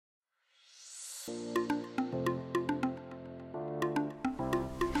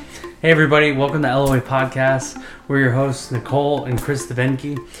Hey everybody, welcome to LOA Podcast. We're your hosts, Nicole and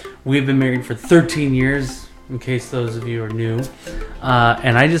DeBehnke. We've been married for 13 years, in case those of you are new.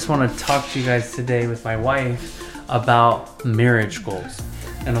 And I just want to talk to you guys today with my wife about marriage goals.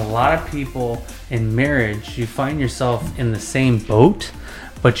 And a lot of people in marriage, you find yourself in the same boat,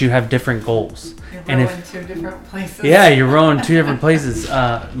 but you have different goals. You're rowing two different places. Yeah, you're rowing two different places.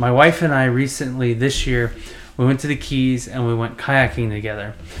 My wife and I recently, this year, we went to the Keys and we went kayaking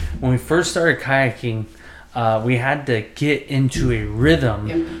together. When we first started kayaking, we had to get into a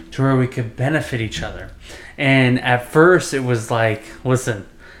rhythm to where we could benefit each other. And at first it was like, listen,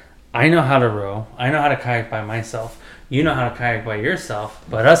 I know how to row. I know how to kayak by myself. You know how to kayak by yourself.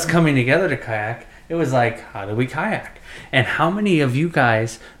 But us coming together to kayak, it was like, how do we kayak? And how many of you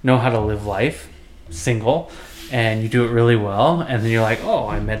guys know how to live life single? And you do it really well, and then you're like, oh,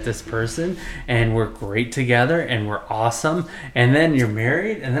 I met this person and we're great together and we're awesome, and then you're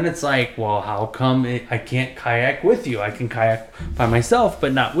married, and then it's like, well, how come I can't kayak with you? I can kayak by myself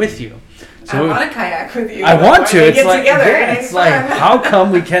but not with you. So I want to kayak with you. I want to. It's like, it's like how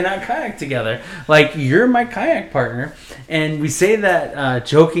come we cannot kayak together? Like, you're my kayak partner, and we say that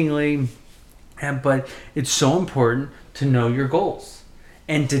jokingly, but it's so important to know your goals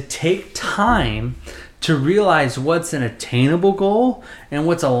and to take time to realize what's an attainable goal and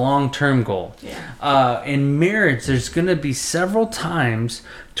what's a long-term goal. Yeah. In marriage, there's going to be several times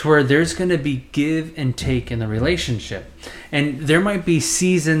to where there's going to be give and take in the relationship. And there might be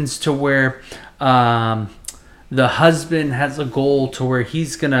seasons to where the husband has a goal to where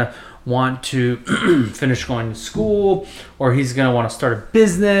he's going to want to finish going to school, or he's going to want to start a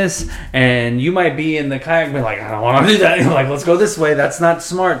business, and you might be in the kayak like, I don't want to do that. You're like, let's go this way. That's not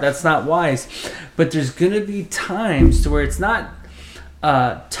smart. That's not wise. But there's going to be times to where it's not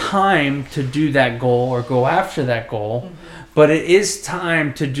time to do that goal or go after that goal, but it is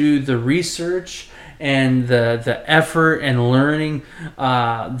time to do the research and the effort and learning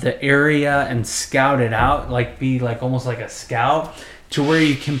the area and scout it out, like be like almost like a scout, to where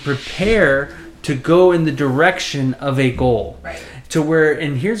you can prepare to go in the direction of a goal. Right. To where,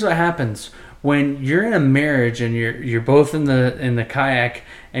 and here's what happens when you're in a marriage and you're both in the kayak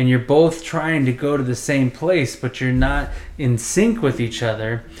and you're both trying to go to the same place, but you're not in sync with each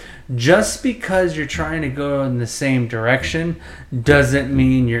other. Just because you're trying to go in the same direction doesn't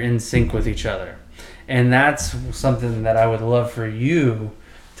mean you're in sync with each other. And that's something that I would love for you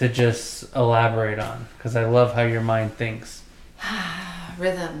to just elaborate on, because I love how your mind thinks.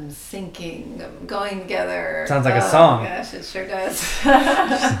 Rhythhm, syncing, going together. Sounds like a song. Oh gosh, it sure does.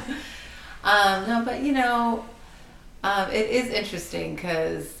 No, but it is interesting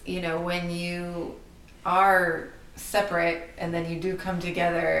because, when you are separate and then you do come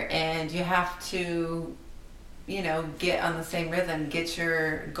together and you have to, get on the same rhythm, get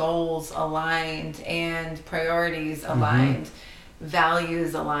your goals aligned and priorities aligned,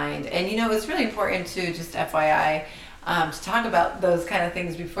 values aligned. And, it's really important to, just FYI, to talk about those kind of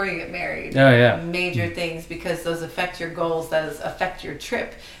things before you get married. Oh, yeah. Major things, because those affect your goals, those affect your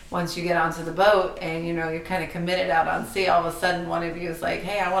trip. Once you get onto the boat and, you're kind of committed out on sea, all of a sudden one of you is like,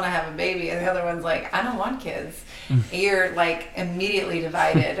 hey, I want to have a baby. And the other one's like, I don't want kids. You're like immediately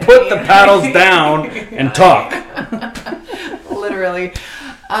divided. Put the paddles down and talk. Literally.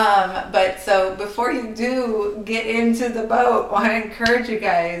 But so before you do get into the boat, I want to encourage you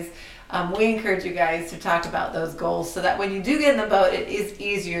guys. We encourage you guys to talk about those goals so that when you do get in the boat, it is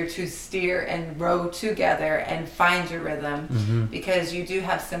easier to steer and row together and find your rhythm, because you do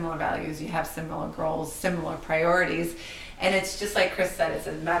have similar values, you have similar goals, similar priorities, and it's just like Chris said, it's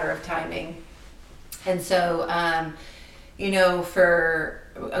a matter of timing. And so, for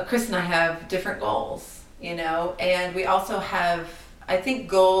Chris and I have different goals, and we also have, I think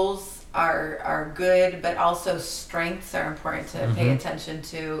goals are good, but also strengths are important to pay attention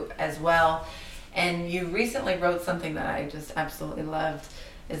to as well. And you recently wrote something that I just absolutely loved,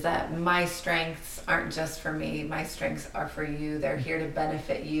 is that my strengths aren't just for me, my strengths are for you. They're here to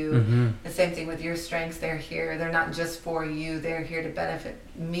benefit you. The same thing with your strengths, they're not just for you, they're here to benefit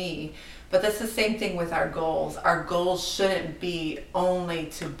me. But that's the same thing with our goals. Our goals shouldn't be only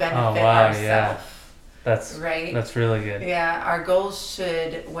to benefit ourselves. Yeah. That's right. That's really good. Yeah, our goals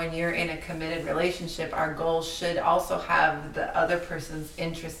should, when you're in a committed relationship, our goals should also have the other person's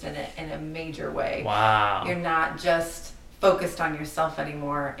interest in it in a major way. Wow. You're not just focused on yourself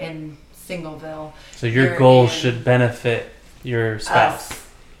anymore in Singleville. So your goals should benefit your spouse.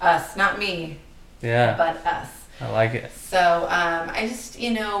 Us, not me. Yeah. But us. I like it. So I just,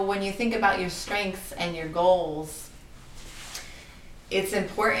 when you think about your strengths and your goals, it's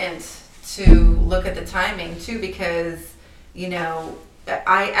important to look at the timing too, because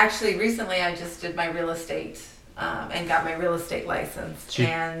I actually recently I just did my real estate and got my real estate license.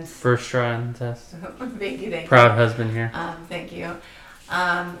 And first try on the test. Thank you. Proud husband here. Thank you.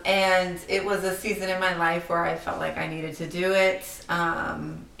 And it was a season in my life where I felt like I needed to do it.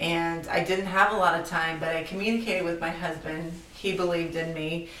 And I didn't have a lot of time, but I communicated with my husband. He believed in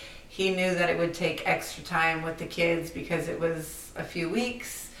me. He knew that it would take extra time with the kids because it was a few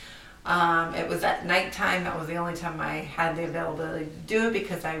weeks. It was at nighttime. That was the only time I had the availability to do it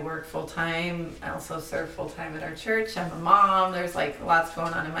because I work full time. I also serve full time at our church. I'm a mom. There's like lots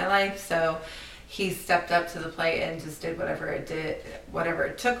going on in my life. So he stepped up to the plate and just did whatever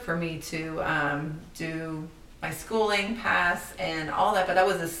it took for me to do my schooling, pass, and all that. But that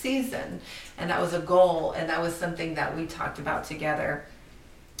was a season, and that was a goal, and that was something that we talked about together.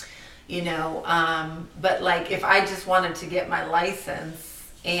 But like if I just wanted to get my license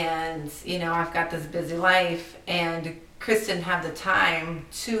and, I've got this busy life and Chris didn't have the time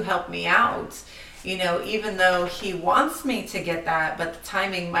to help me out, even though he wants me to get that, but the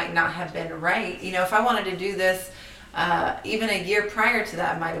timing might not have been right. If I wanted to do this, even a year prior to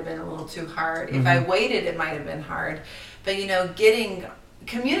that might have been a little too hard. Mm-hmm. If I waited, it might have been hard. But,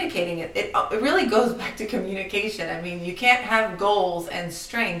 communicating it really goes back to communication. I mean, you can't have goals and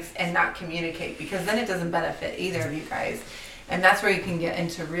strengths and not communicate, because then it doesn't benefit either of you guys. And that's where you can get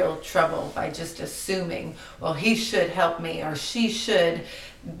into real trouble by just assuming, well, he should help me, or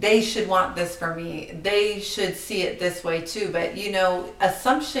they should want this for me. They should see it this way too. But,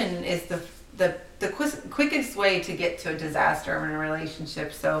 assumption is the quickest way to get to a disaster in a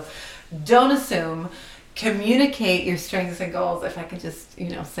relationship. So don't assume. Communicate your strengths and goals. If I could just,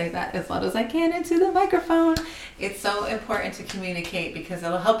 say that as loud as I can into the microphone. It's so important to communicate because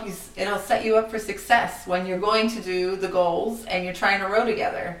it'll help you, it'll set you up for success when you're going to do the goals and you're trying to row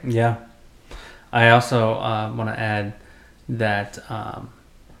together. Yeah. I also want to add that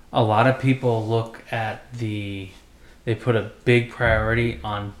a lot of people look at they put a big priority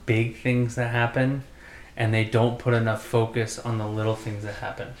on big things that happen, and they don't put enough focus on the little things that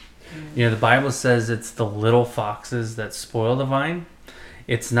happen. The Bible says it's the little foxes that spoil the vine.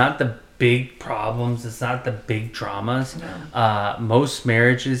 It's not the big problems. It's not the big dramas. No. Most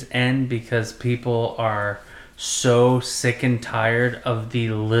marriages end because people are so sick and tired of the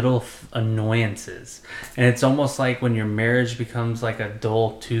little annoyances. And it's almost like when your marriage becomes like a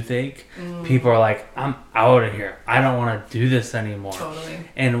dull toothache, people are like, I'm out of here. I don't want to do this anymore. Totally.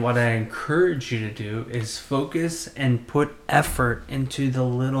 And what I encourage you to do is focus and put effort into the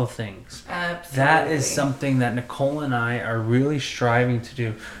little things. Absolutely. That is something that Nicole and I are really striving to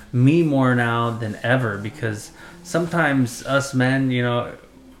do. Me more now than ever, because sometimes us men,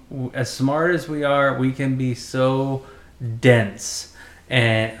 as smart as we are, we can be so dense.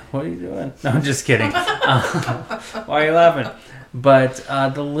 And what are you doing? No, I'm just kidding. Why are you laughing? But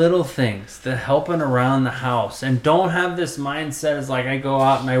the little things, the helping around the house, and don't have this mindset as like I go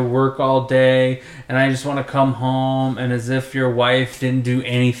out and I work all day and I just want to come home, and as if your wife didn't do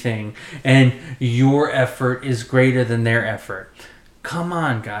anything and your effort is greater than their effort. Come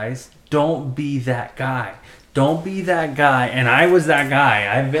on, guys. Don't be that guy. Don't be that guy. And I was that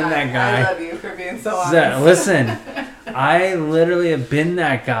guy. I've been that guy. I love you for being so honest. Listen, I literally have been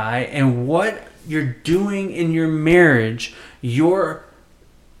that guy. And what you're doing in your marriage, you're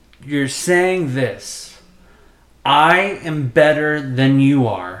saying this: I am better than you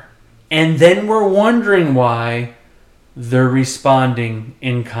are. And then we're wondering why they're responding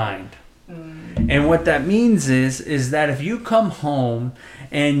in kind. And what that means is that if you come home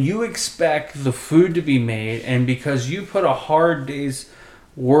and you expect the food to be made, and because you put a hard day's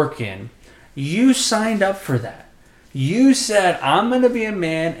work in, you signed up for that. You said, I'm going to be a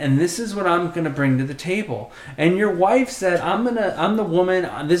man, and this is what I'm going to bring to the table. And your wife said, I'm the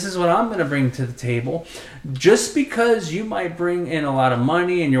woman, this is what I'm going to bring to the table. Just because you might bring in a lot of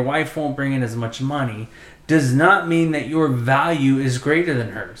money and your wife won't bring in as much money does not mean that your value is greater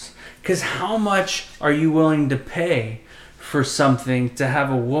than hers. Because how much are you willing to pay for something to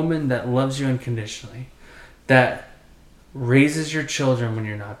have a woman that loves you unconditionally, that raises your children when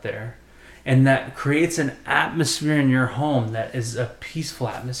you're not there, and that creates an atmosphere in your home that is a peaceful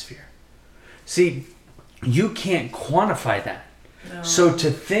atmosphere? See, you can't quantify that. No. So to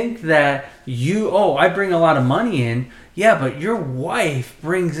think that I bring a lot of money in, yeah, but your wife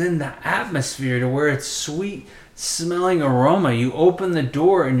brings in the atmosphere to where it's sweet smelling aroma. You open the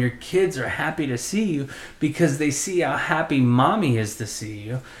door and your kids are happy to see you because they see how happy mommy is to see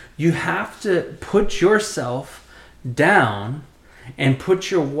you. You have to put yourself down and put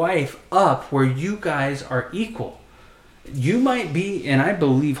your wife up where you guys are equal. You might be, and I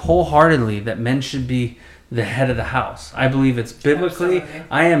believe wholeheartedly that men should be the head of the house. I believe it's biblically. Absolutely.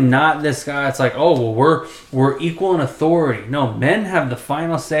 I am not this guy. It's like, oh, well, we're equal in authority. No, men have the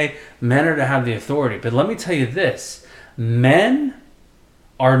final say. Men are to have the authority. But let me tell you this. Men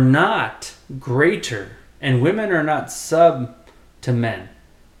are not greater and women are not sub to men.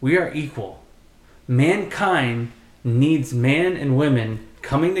 We are equal. Mankind needs man and women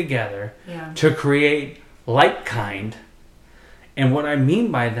coming together to create like kind. And what I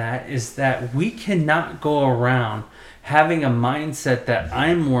mean by that is that we cannot go around having a mindset that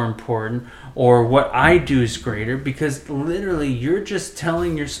I'm more important or what I do is greater, because literally you're just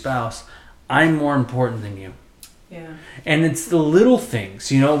telling your spouse, I'm more important than you. Yeah. And it's the little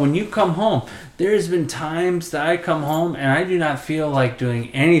things, when you come home. There's been times that I come home and I do not feel like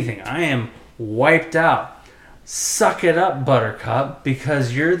doing anything. I am wiped out. Suck it up, Buttercup,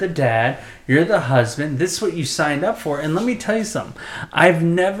 because you're the dad, you're the husband. This is what you signed up for. And let me tell you something. I've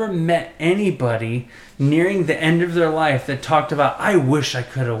never met anybody nearing the end of their life that talked about, I wish I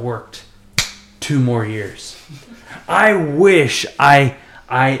could have worked 2 more years. I wish I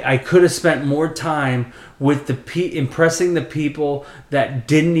could have spent more time with impressing the people that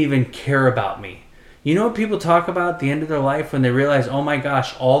didn't even care about me. You know what people talk about at the end of their life when they realize, oh my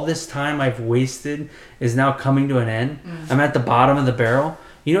gosh, all this time I've wasted is now coming to an end? I'm at the bottom of the barrel.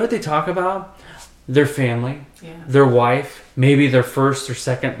 You know what they talk about? Their family, their wife, maybe their first or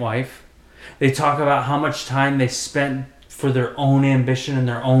second wife. They talk about how much time they spent for their own ambition and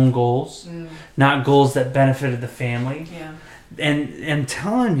their own goals, not goals that benefited the family. Yeah. And I'm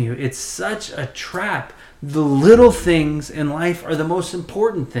telling you, it's such a trap. The little things in life are the most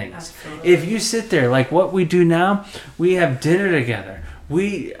important things. Absolutely. If you sit there like what we do now, we have dinner together.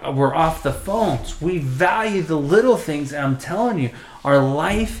 We're off the phones. We value the little things. And I'm telling you, our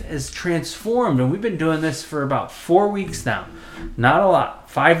life is transformed. And we've been doing this for about 4 weeks now. Not a lot.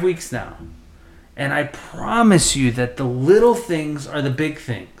 5 weeks now. And I promise you that the little things are the big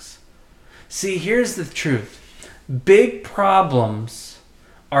things. See, here's the truth. Big problems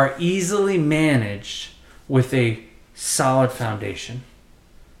are easily managed with a solid foundation.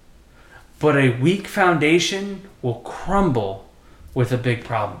 But a weak foundation will crumble with a big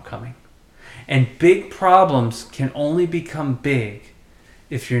problem coming. And big problems can only become big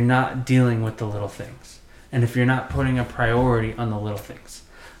if you're not dealing with the little things. And if you're not putting a priority on the little things.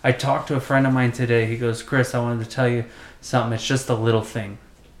 I talked to a friend of mine today. He goes, Chris, I wanted to tell you something. It's just a little thing.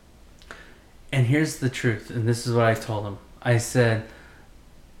 And here's the truth. And this is what I told him. I said,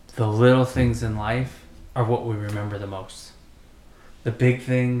 the little things in life are what we remember the most. The big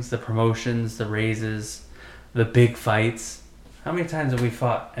things, the promotions, the raises, the big fights. How many times have we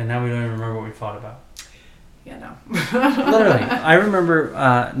fought and now we don't even remember what we fought about? Yeah, no. Literally. I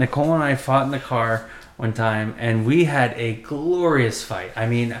remember Nicole and I fought in the car one time and we had a glorious fight. I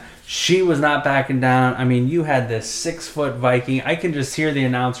mean, she was not backing down. I mean, you had this 6-foot Viking. I can just hear the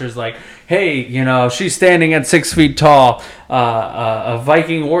announcers like, hey, she's standing at 6 feet tall, a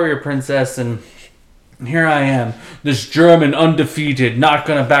Viking warrior princess, and here I am, this German undefeated, not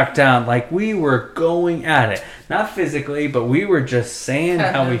going to back down. Like, we were going at it. Not physically, but we were just saying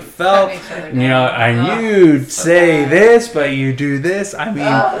how we felt. And you'd say this, but you do this. I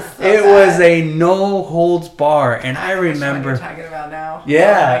mean, it was a no holds bar. And I remember. What you're talking about now.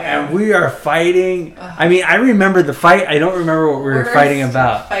 Yeah, and we are fighting. I mean, I remember the fight. I don't remember what we were fighting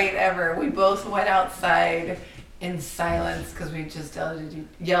about. Fight ever. We both went outside in silence because we just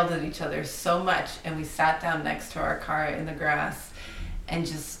yelled at each other so much, and we sat down next to our car in the grass and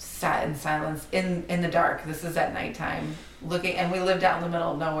just sat in silence in the dark. This is at nighttime, looking, and we lived out in the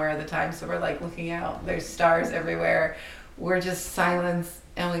middle of nowhere at the time, so we're like looking out, there's stars everywhere, we're just silence,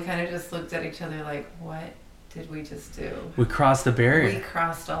 and we kind of just looked at each other like, what did we just do? We crossed the barrier. We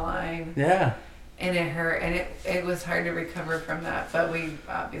crossed a line. Yeah. And it hurt, and it was hard to recover from that, but we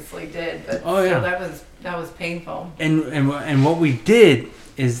obviously did. But oh, yeah. So that was painful. And what we did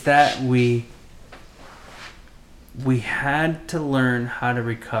is that we had to learn how to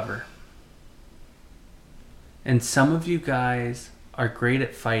recover. And some of you guys are great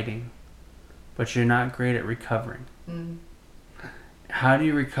at fighting, but you're not great at recovering. Mm. How do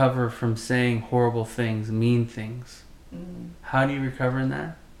you recover from saying horrible things, mean things? Mm. How do you recover in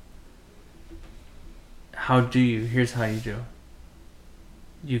that? Here's how you do.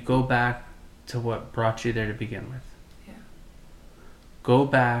 You go back to what brought you there to begin with. Yeah. Go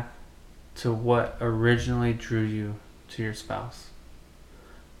back to what originally drew you to your spouse.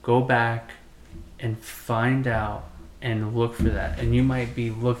 Go back and find out and look for that. And you might be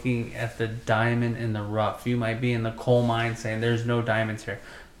looking at the diamond in the rough. You might be in the coal mine saying there's no diamonds here.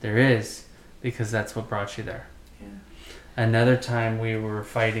 There is, because that's what brought you there. Yeah. Another time we were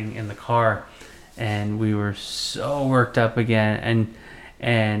fighting in the car, and we were so worked up again,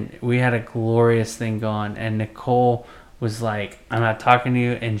 and we had a glorious thing going, and Nicole was like, I'm not talking to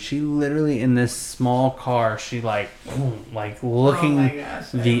you, and she literally in this small car, she like looking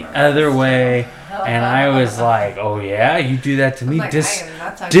the other way, and I was like, oh yeah, you do that to me, like,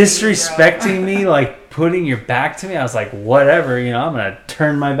 disrespecting me, like putting your back to me. I was like, whatever, I'm gonna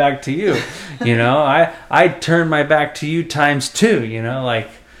turn my back to you. I turned my back to you times 2, like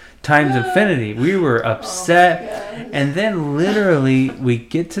times infinity. We were upset, and then literally we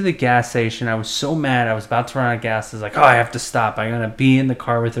get to the gas station. I was so mad. I was about to run out of gas. I was like, I have to stop. I'm gonna be in the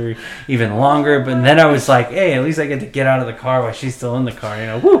car with her even longer. But then I was like, hey, at least I get to get out of the car while she's still in the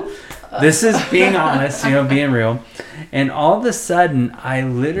car. Woo! This is being honest, being real. And all of a sudden, I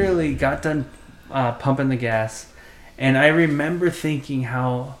literally got done pumping the gas, and I remember thinking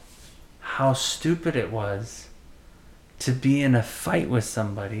how stupid it was to be in a fight with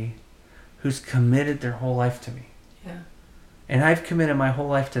somebody who's committed their whole life to me. Yeah. And I've committed my whole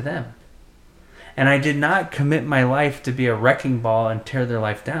life to them. And I did not commit my life to be a wrecking ball and tear their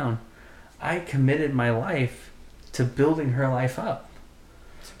life down. I committed my life to building her life up.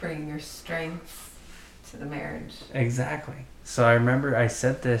 To bring your strength to the marriage. Exactly. So I remember I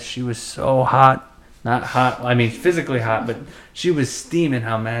said this. She was so hot. Not hot, I mean physically hot, but she was steaming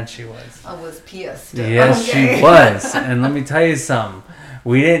how mad she was. I was pissed. Yes, she was. And let me tell you something.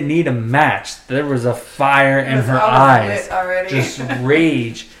 We didn't need a match. There was a fire in her eyes. Just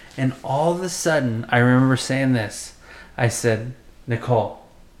rage. And all of a sudden, I remember saying this. I said, Nicole.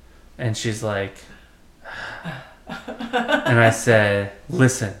 And she's like, and I said,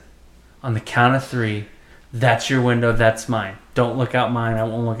 listen, on the count of 3, that's your window, that's mine. Don't look out mine, I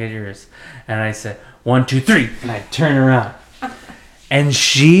won't look at yours. And I said, 1, 2, 3. And I turned around. And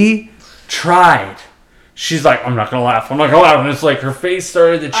she tried. She's like, I'm not going to laugh. And it's like her face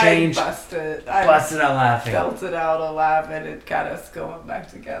started to change. I busted out laughing. Belted out a laugh, and it got us going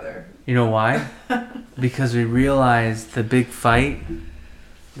back together. You know why? Because we realized the big fight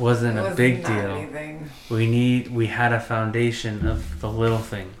wasn't a big deal. Anything. We had a foundation of the little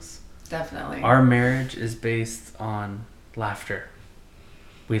things. Definitely. Our marriage is based on laughter.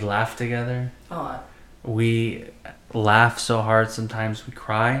 We laugh together. A lot. We laugh so hard sometimes we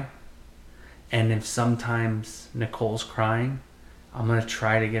cry. And if sometimes Nicole's crying, I'm going to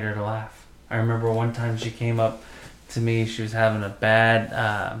try to get her to laugh. I remember one time she came up to me. She was having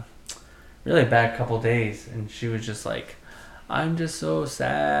a really bad couple days. And she was just like, I'm just so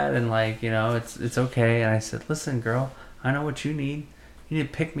sad. And it's okay. And I said, listen, girl, I know what you need. You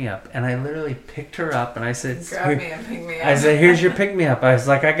need to pick me up. And I literally picked her up and I said, grab me and pick me up. I said, here's your pick me up. I was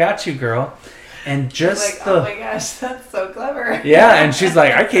like, I got you, girl. And just oh my gosh, that's so clever. Yeah, and she's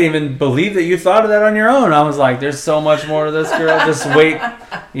like, I can't even believe that you thought of that on your own. I was like, there's so much more to this, girl. Just wait.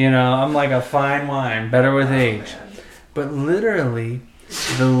 I'm like a fine wine, better with age. Man. But literally,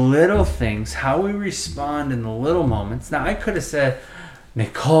 the little things, how we respond in the little moments. Now, I could have said,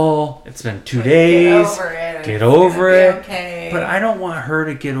 Nicole, it's been 2 days. Get over it. Okay. But I don't want her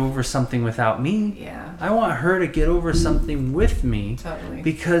to get over something without me. Yeah. I want her to get over something with me. Totally.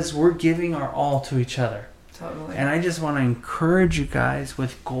 Because we're giving our all to each other. Totally. And I just want to encourage you guys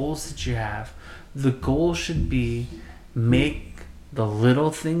with goals that you have. The goal should be make the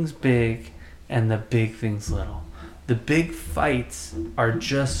little things big and the big things little. The big fights are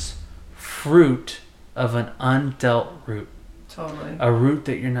just fruit of an undealt root. Totally. A root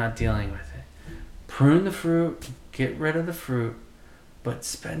that you're not dealing with it. Prune the fruit, get rid of the fruit, but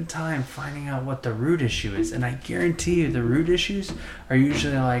spend time finding out what the root issue is. And I guarantee you the root issues are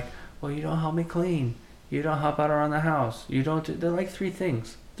usually like, well, you don't help me clean. You don't help out around the house. You don't do, they're like 3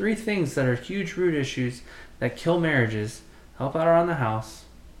 things. 3 things that are huge root issues that kill marriages. Help out around the house.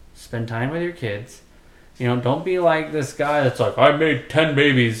 Spend time with your kids. Don't be like this guy that's like, I made 10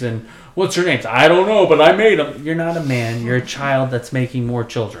 babies and what's your names? I don't know, but I made them. You're not a man. You're a child that's making more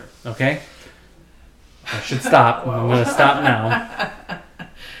children. Okay? I should stop. I'm going to stop now.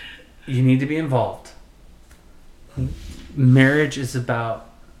 You need to be involved. Marriage is about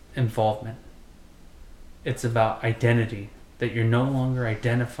involvement. It's about identity. That you're no longer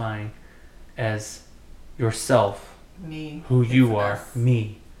identifying as yourself. Me. Who you are.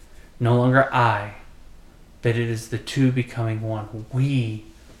 Me. No longer I. But it is the 2 becoming one. We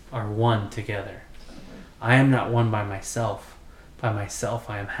are one together. I am not one by myself. By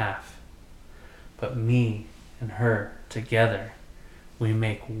myself I am half. But me and her together, we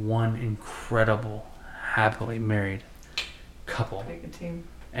make one incredible, happily married couple. Make a team.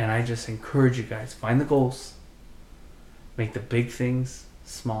 And I just encourage you guys, find the goals. Make the big things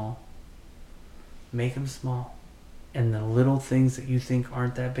small. Make them small. And the little things that you think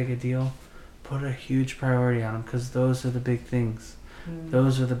aren't that big a deal, put a huge priority on them, because those are the big things.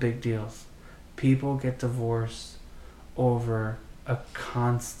 Those are the big deals. People get divorced over a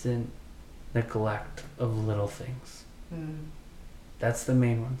constant neglect of little things. That's the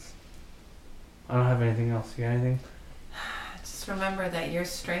main ones. I don't have anything else. You got anything? Just remember that your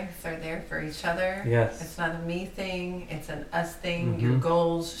strengths are there for each other. Yes. It's not a me thing, it's an us thing. Your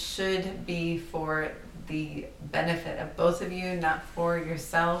goals should be for the benefit of both of you, not for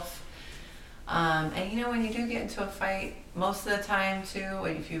yourself. And when you do get into a fight, most of the time too,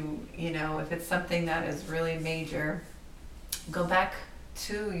 if it's something that is really major, go back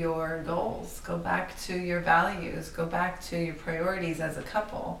to your goals, go back to your values, go back to your priorities as a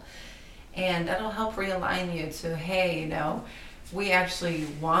couple. And that'll help realign you to, hey, we actually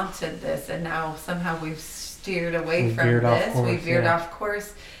wanted this, and now somehow we've steered away from this. We veered off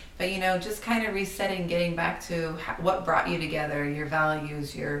course. But, just kind of resetting, getting back to what brought you together, your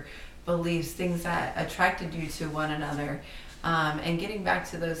values, your beliefs, things that attracted you to one another. And getting back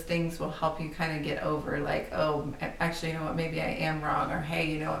to those things will help you kind of get over like, oh, actually, maybe I am wrong. Or,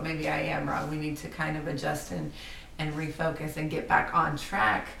 hey, maybe I am wrong. We need to kind of adjust and refocus and get back on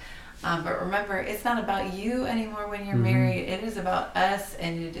track. But remember, it's not about you anymore when you're married. It is about us,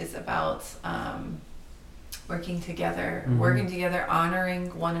 and it is about working together,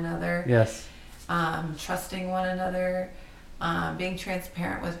 honoring one another. Yes. Trusting one another, being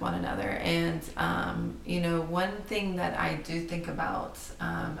transparent with one another. And, one thing that I do think about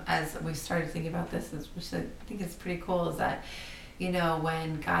as we started thinking about this, which I think is pretty cool, is that,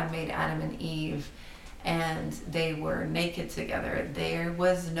 when God made Adam and Eve, and they were naked together, there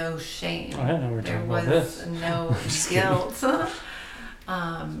was no shame. I know we're talking about this. There was no guilt.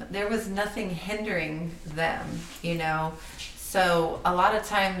 There was nothing hindering them, So a lot of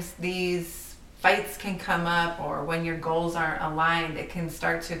times these fights can come up, or when your goals aren't aligned, it can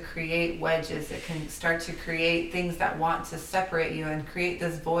start to create wedges. It can start to create things that want to separate you and create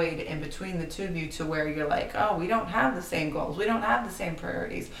this void in between the two of you, to where you're like, oh, we don't have the same goals. We don't have the same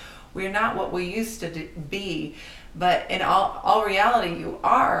priorities. We're not what we used to be. But in all reality, you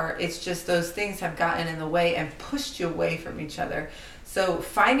are. It's just those things have gotten in the way and pushed you away from each other. So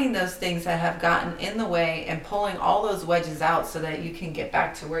finding those things that have gotten in the way and pulling all those wedges out so that you can get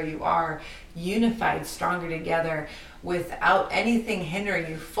back to where you are, unified, stronger together, without anything hindering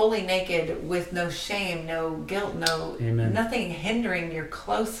you, fully naked, with no shame, no guilt, nothing hindering your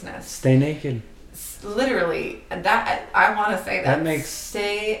closeness. Stay naked. Literally, that I want to say that makes,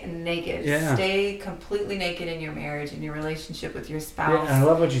 stay naked. Yeah. Stay completely naked in your marriage, in your relationship with your spouse. Yeah, I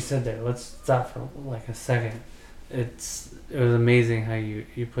love what you said there. Let's stop for like a second. It was amazing how you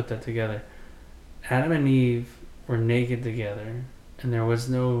put that together. Adam and Eve were naked together, and there was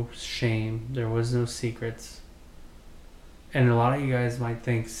no shame, there was no secrets. And a lot of you guys might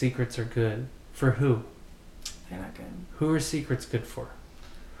think secrets are good. For who? They're not good. Who are secrets good for?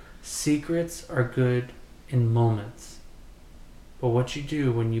 Secrets are good in moments. But what you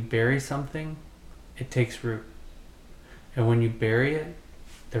do when you bury something, it takes root. And when you bury it,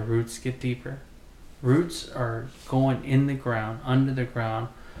 the roots get deeper. Roots are going in the ground, under the ground,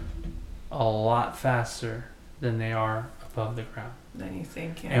 a lot faster than they are above the ground. Then you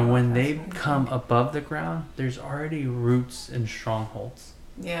think, and when they come above the ground, there's already roots and strongholds.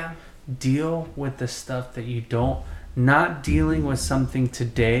 Yeah. Deal with the stuff that you don't. Not dealing with something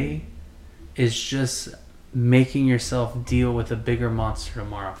today is just making yourself deal with a bigger monster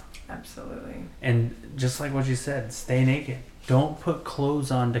tomorrow. Absolutely. And just like what you said, stay naked. Don't put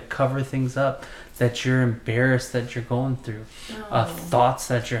clothes on to cover things up that you're embarrassed that you're going through. No. Thoughts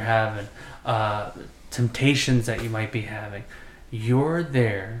that you're having. Temptations that you might be having. You're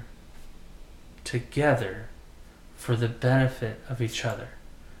there together for the benefit of each other.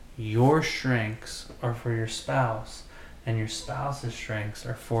 Your strengths are for your spouse, and your spouse's strengths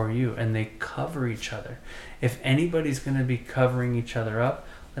are for you, and they cover each other. If anybody's going to be covering each other up,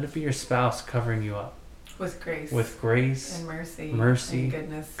 let it be your spouse covering you up. With grace. With grace. And mercy. And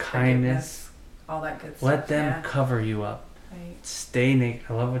goodness. Kindness. All that good stuff. Let them cover you up. Right. Stay naked.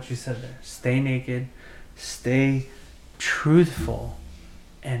 I love what you said there. Stay naked. Stay truthful.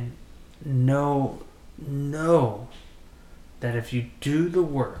 And know that if you do the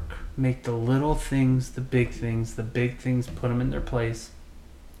work, make the little things the big things, put them in their place.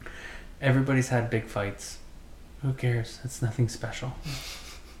 Everybody's had big fights. Who cares? It's nothing special.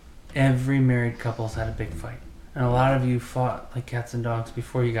 Every married couple's had a big fight. And a lot of you fought like cats and dogs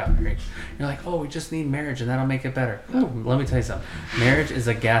before you got married. You're like, oh, we just need marriage and that'll make it better. Ooh, let me tell you something. Marriage is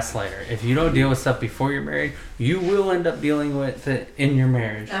a gaslighter. If you don't deal with stuff before you're married, you will end up dealing with it in your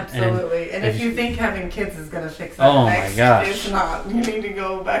marriage. Absolutely. And if you think having kids is going to fix that, oh my gosh, it's not. You need to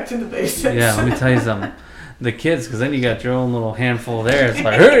go back to the basics. Yeah, let me tell you something. The kids, because then you got your own little handful there. It's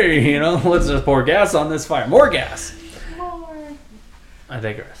like, hey, let's just pour gas on this fire. More gas. More. I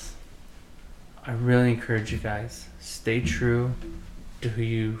digress. I really encourage you guys, stay true to who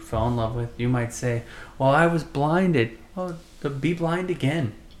you fell in love with. You might say, well, I was blinded. Well, be blind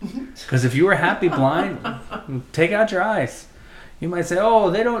again. Because if you were happy blind, take out your eyes. You might say,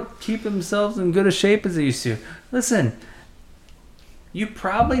 oh, they don't keep themselves in good a shape as they used to. Listen, you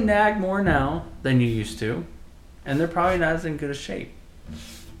probably nag more now than you used to, and they're probably not as in good a shape.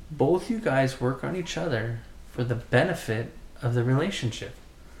 Both you guys work on each other for the benefit of the relationship.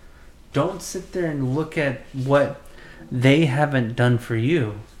 Don't sit there and look at what they haven't done for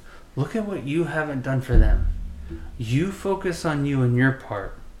you. Look at what you haven't done for them. You focus on you and your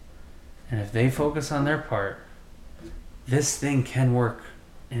part. And if they focus on their part, this thing can work.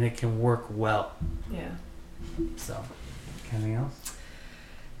 And it can work well. Yeah. So, anything else?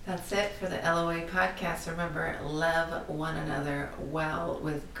 That's it for the LOA podcast. Remember, love one another well,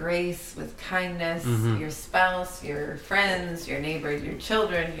 with grace, with kindness. Your spouse, your friends, your neighbors, your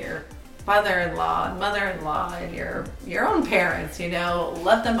children, your father-in-law and mother-in-law, and your own parents.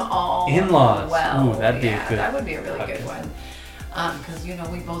 Love them all. In-laws. Well, ooh, that'd be a good. That would be a really good one. Because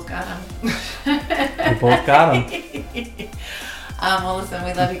we both got them. We both got them. Well, listen,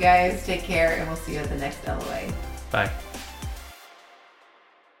 we love you guys. Take care, and we'll see you at the next LOA. Bye.